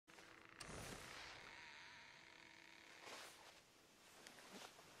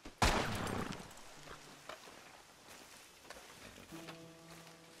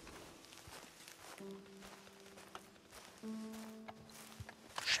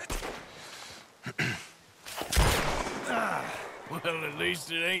Well, at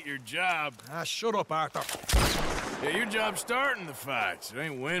least it ain't your job. Ah, shut up, Arthur. Yeah, your job's starting the fights. It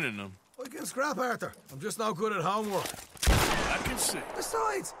ain't winning them. I can scrap, Arthur. I'm just not good at homework. I can see.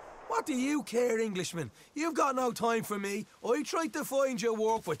 Besides, what do you care, Englishman? You've got no time for me. I tried to find you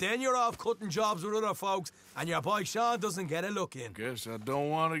work, but then you're off cutting jobs with other folks, and your boy Sean doesn't get a look in. Guess I don't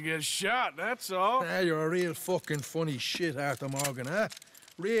want to get shot, that's all. Ah, you're a real fucking funny shit, Arthur Morgan, huh?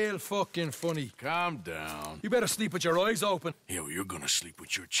 Real fucking funny. Calm down. You better sleep with your eyes open. Yeah, well, you're gonna sleep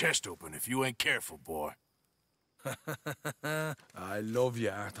with your chest open if you ain't careful, boy. I love you,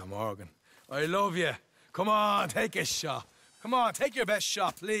 Arthur Morgan. I love you. Come on, take a shot. Come on, take your best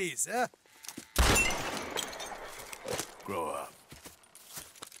shot, please, eh? Grow up.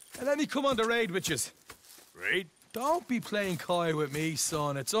 And let me come on the raid with yous. Raid? Don't be playing coy with me,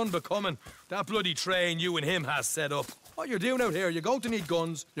 son. It's unbecoming. That bloody train you and him has set up. What you're doing out here, you're going to need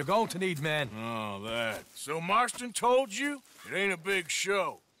guns, you're going to need men. Oh, that. So Marston told you? It ain't a big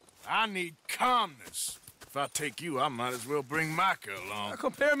show. I need calmness. If I take you, I might as well bring Micah along. Now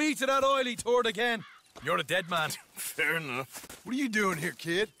compare me to that oily turd again. You're a dead man. Fair enough. What are you doing here,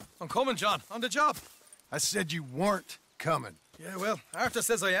 kid? I'm coming, John. On the job. I said you weren't coming. Yeah, well, Arthur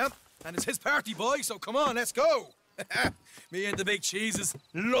says I am. And it's his party, boy, so come on, let's go. Me and the big cheeses.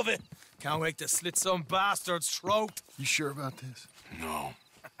 Love it. Can't wait to slit some bastard's throat. You sure about this? No.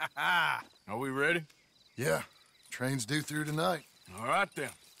 Are we ready? Yeah. Train's due through tonight. All right, then.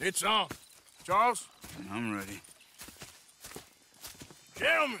 It's on. Charles? I'm ready.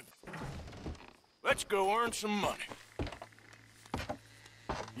 Gentlemen, let's go earn some money.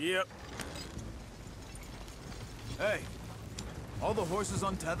 Yep. Hey, all the horses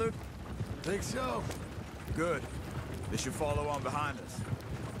untethered? Think so? Good. They should follow on behind us.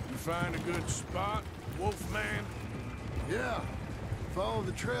 You find a good spot, Wolfman? Yeah. Follow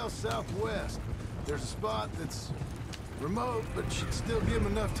the trail southwest. There's a spot that's remote, but should still give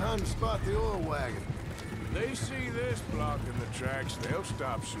them enough time to spot the oil wagon. They see this blocking the tracks, they'll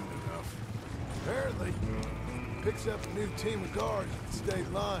stop soon enough. Apparently, picks up a new team of guards at the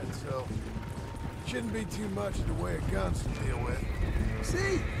state line, so shouldn't be too much in the way of guns to deal with.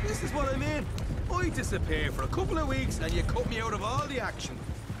 See, this is what I mean. I disappear for a couple of weeks and you cut me out of all the action.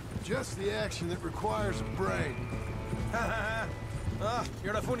 Just the action that requires a brain.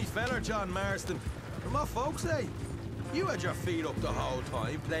 You're a funny feller, John Marston. From what folks say, you had your feet up the whole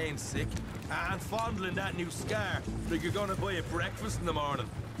time, playing sick, and fondling that new scar like you're gonna buy a breakfast in the morning.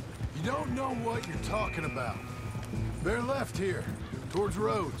 You don't know what you're talking about. Bear left here, towards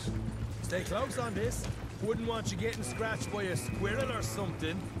Rhodes. Stay close on this. Wouldn't want you getting scratched by a squirrel or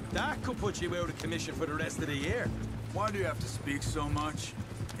something. That could put you out of commission for the rest of the year. Why do you have to speak so much?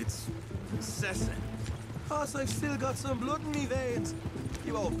 It's incessant. Cause I've still got some blood in me veins.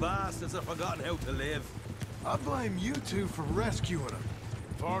 You old bastards have forgotten how to live. I blame you two for rescuing him.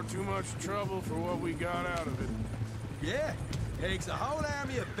 Far too much trouble for what we got out of it. Yeah, takes a whole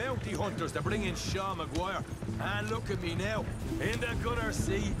army of bounty hunters to bring in Sean McGuire. And look at me now, in the gunner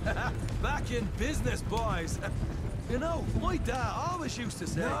seat. Back in business, boys. You know, my dad always used to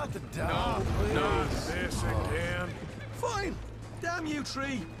say... Not the dog, please. Not this again. Fine. Damn you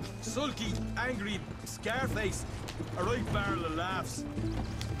three. Sulky, angry, Scarface. A right barrel of laughs.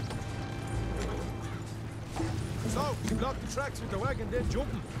 So, you block the tracks with the wagon, then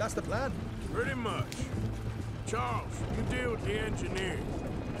jump 'em. That's the plan. Pretty much. Charles, you deal with the engineering.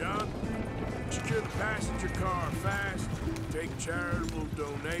 John, secure the passenger car fast, take charitable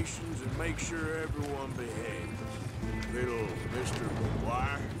donations, and make sure everyone behaves. Little Mr.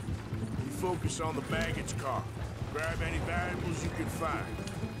 McGuire, you focus on the baggage car. Grab any valuables you can find.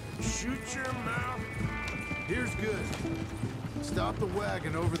 Shoot your mouth. Here's good. Stop the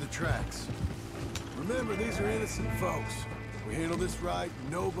wagon over the tracks. Remember, these are innocent folks. We handle this right,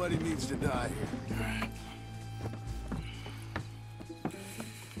 nobody needs to die here.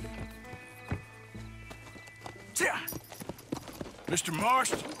 Mr.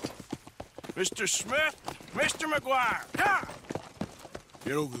 Marston, Mr. Smith, Mr. McGuire, ha!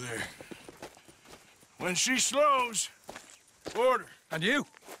 Get over there. When she slows, order. And you?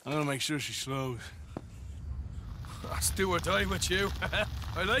 I'm gonna make sure she slows. Let's do or die with you.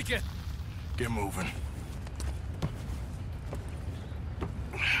 I like it. Get moving.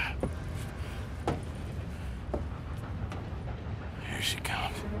 Here she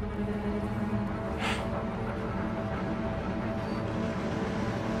comes.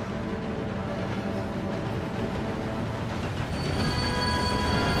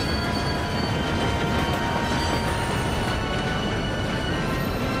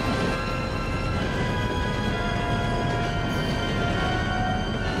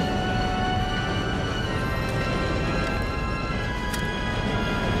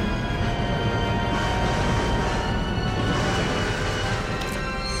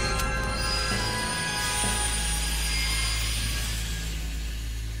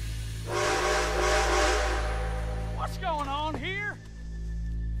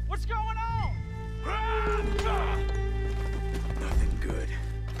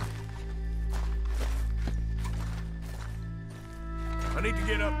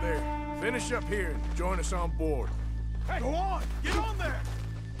 get up there. Finish up here and join us on board. Hey, go on! Get on there!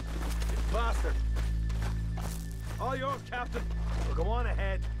 You bastard! All yours, Captain. We'll go on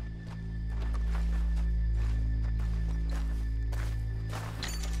ahead.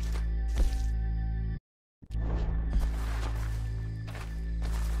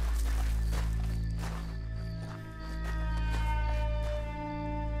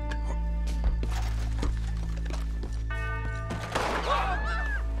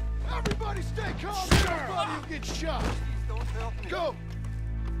 Everybody stay calm. Nobody will get shot. Don't help me. Go.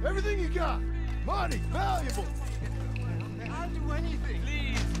 Everything you got. Money, valuable. I'll do anything.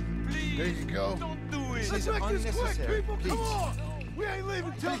 Please, There you go. don't do it. Let's make this quick, people. Come on. We ain't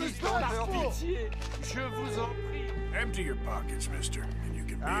leaving till this bag's full. Je vous en prie. Empty your pockets, mister, and you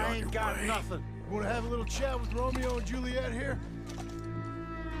can be I on your ain't got way. nothing. You want to have a little chat with Romeo and Juliet here?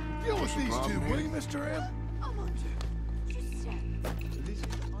 Deal with these two, will you, Mr. M? Oh mon Dieu. Juste ça. This is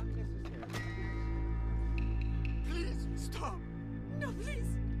unnecessary. Please, stop. No, please.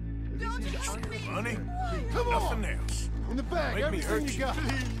 This Don't is hurt me. Money? Come Nothing on. else. In the bag, Make me everything hurt you you. got.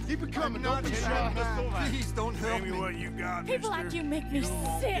 Keep it coming, don't be Not shy. Please don't help Maybe me. what you got, People mister. like you make me You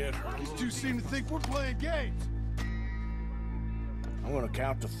won't sick. get hurt. These two seem to think we're playing games. I'm gonna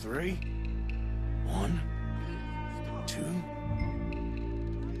count to 3. 1, 2.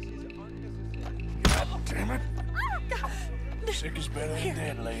 God damn it. Sick is better than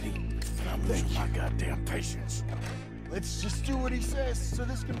dead, lady. And I'm losing my goddamn patience. Let's just do what he says so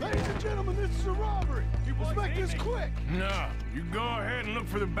this can... Ladies and gentlemen, this is a robbery. Let's make this quick. No, you go ahead and look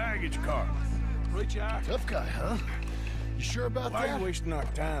for the baggage car. Right, you are. Tough guy, huh? You sure about Why are that? you wasting our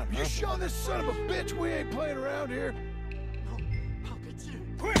time, You huh? show this son of a bitch we ain't playing around here. Par pitié.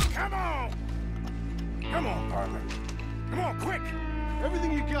 Quick, come on! Come on, partner. Come on, quick!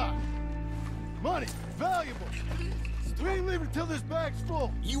 Everything you got. Money, valuable. We ain't leaving till this bag's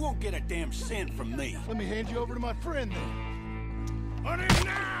full. You won't get a damn cent from me. Let me hand you over to my friend then. On it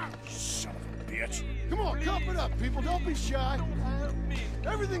now! Son of a bitch. Come on, cup it up, people. Don't be shy. Help me.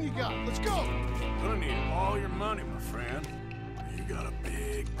 Everything you got. Let's go. Gonna need all your money, my friend. You got a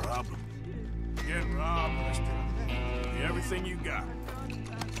big problem. Get robbed, mister. Give me everything you got.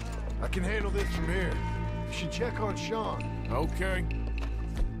 I can handle this from here. You should check on Sean. Okay.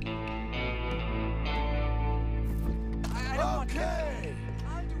 Okay.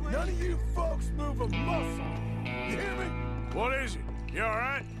 None of you folks move a muscle. You hear me? What is it? You all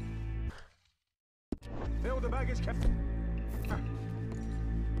right? Fill the baggage, Captain.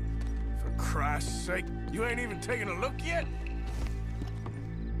 For Christ's sake, you ain't even taken a look yet?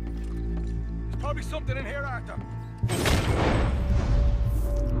 There's probably something in here, Arthur.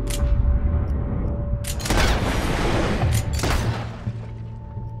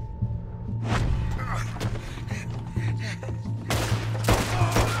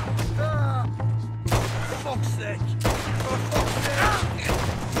 Fuck's sake. For fuck's sake.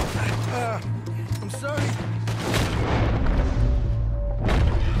 I'm sorry.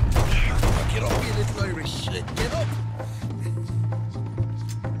 Get up, you little Irish shit. Get up.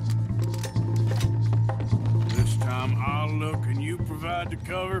 This time I'll look and you provide the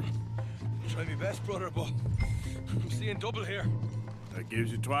cover. Try my best, brother, but I'm seeing double here. That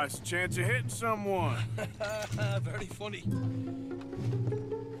gives you twice the chance of hitting someone. Very funny.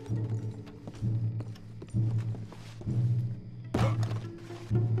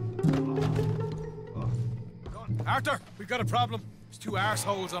 Arthur, we've got a problem. There's 2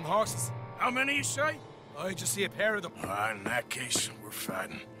 arseholes on horses. How many you say? I just see a pair of them. All right, in that case, we're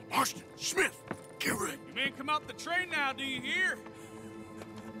fighting. Marston, Smith, get ready. You men come out the train now, do you hear?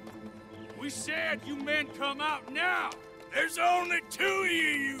 We said you men come out now. There's only 2 of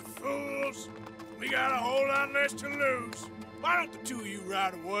you fools. We got a whole lot less to lose. Why don't the 2 of you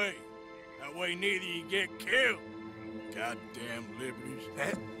ride away? That way neither of you get killed. Goddamn liberties.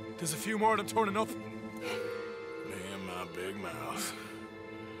 There's a few more of them turning up. Me and my big mouth.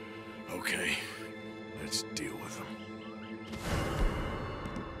 Okay, let's deal with them.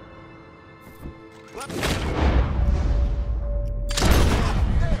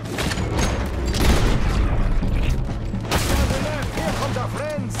 Here comes our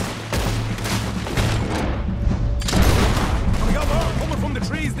friends. We got more coming from the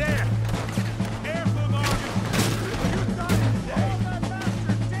trees there. Careful, Morgan.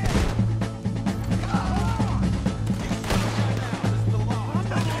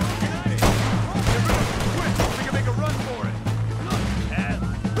 We can make a run for it.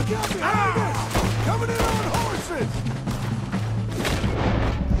 Look out behind us! Coming in on horses!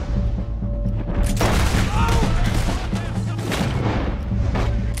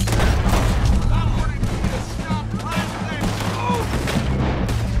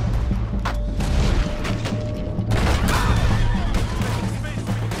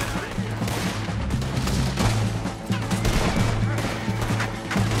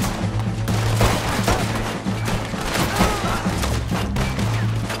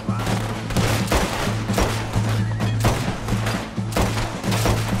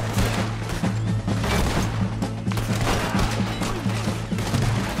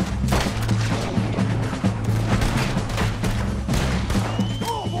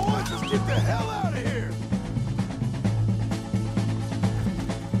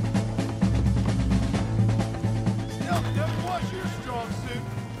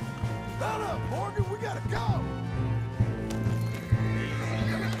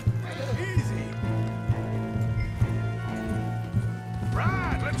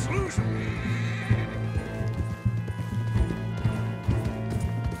 push him.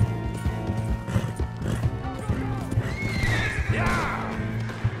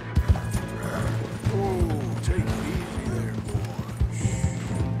 Oh, take it easy there, boys.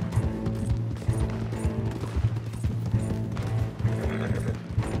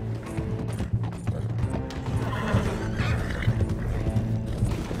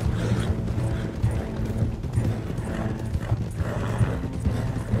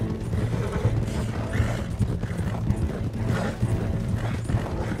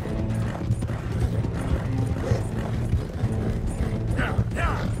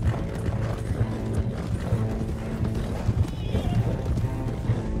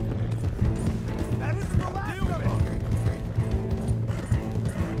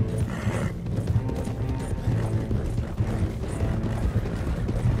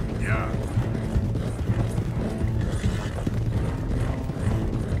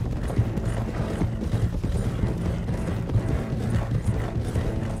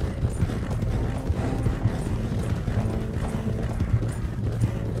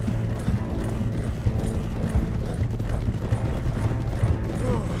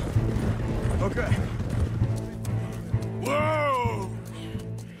 Okay. Whoa!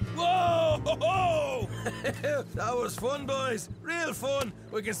 Whoa! That was fun, boys. Real fun.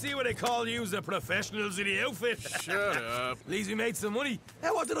 We can see what they call you the professionals in the outfit. Shut up. At least we made some money. Hey,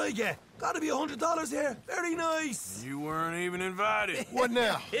 what did I get? Gotta be $100 here. Very nice. You weren't even invited. What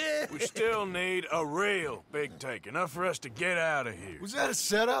now? Yeah. We still need a real big take, enough for us to get out of here. Was that a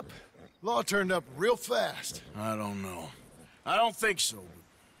setup? Law turned up real fast. I don't know. I don't think so,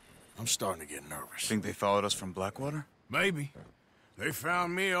 but I'm starting to get nervous. Think they followed us from Blackwater? Maybe. They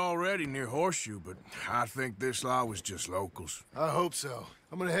found me already near Horseshoe, but I think this lot was just locals. I hope so.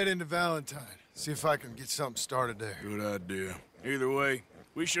 I'm gonna head into Valentine, see if I can get something started there. Good idea. Either way,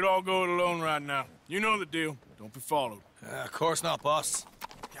 we should all go it alone right now. You know the deal. Don't be followed. Of course not, boss.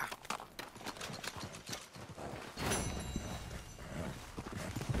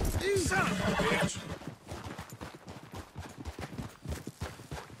 Son of a